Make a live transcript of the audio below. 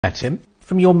Met him.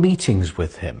 From your meetings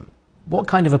with him, what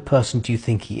kind of a person do you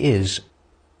think he is?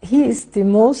 He is the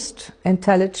most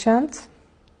intelligent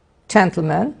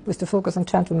gentleman, with the focus on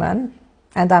gentleman,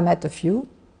 and I met a few.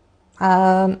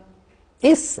 I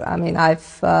would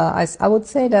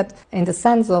say that in the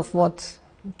sense of what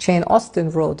Jane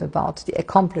Austen wrote about the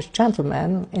accomplished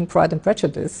gentleman in Pride and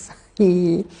Prejudice,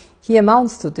 he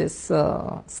amounts to these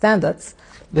standards.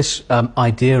 This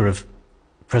idea of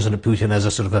President Putin as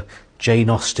a sort of a Jane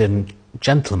Austen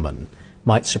gentleman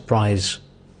might surprise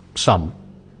some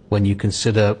when you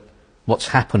consider what's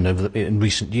happened in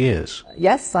recent years.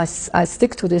 Yes, I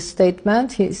stick to this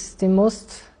statement. He's the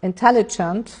most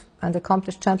intelligent and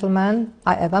accomplished gentleman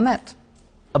I ever met.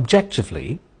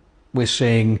 Objectively, we're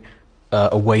seeing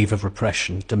a wave of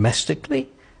repression domestically,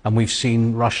 and we've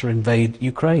seen Russia invade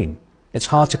Ukraine. It's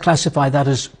hard to classify that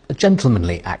as a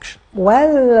gentlemanly action.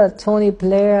 Well, Tony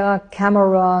Blair,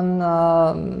 Cameron,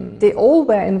 they all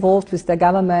were involved with their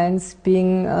governments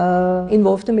being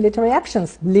involved in military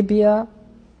actions. Libya,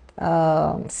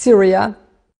 Syria.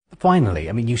 Finally,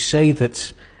 I mean, you say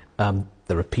that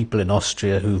there are people in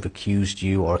Austria who've accused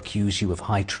you or accuse you of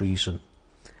high treason,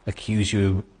 accuse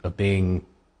you of being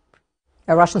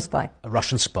a Russian spy. A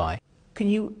Russian spy. Can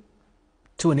you,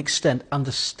 to an extent,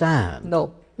 understand?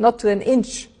 No, not to an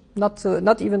inch, not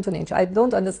even to an inch. I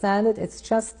don't understand it. It's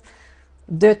just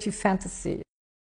dirty fantasy.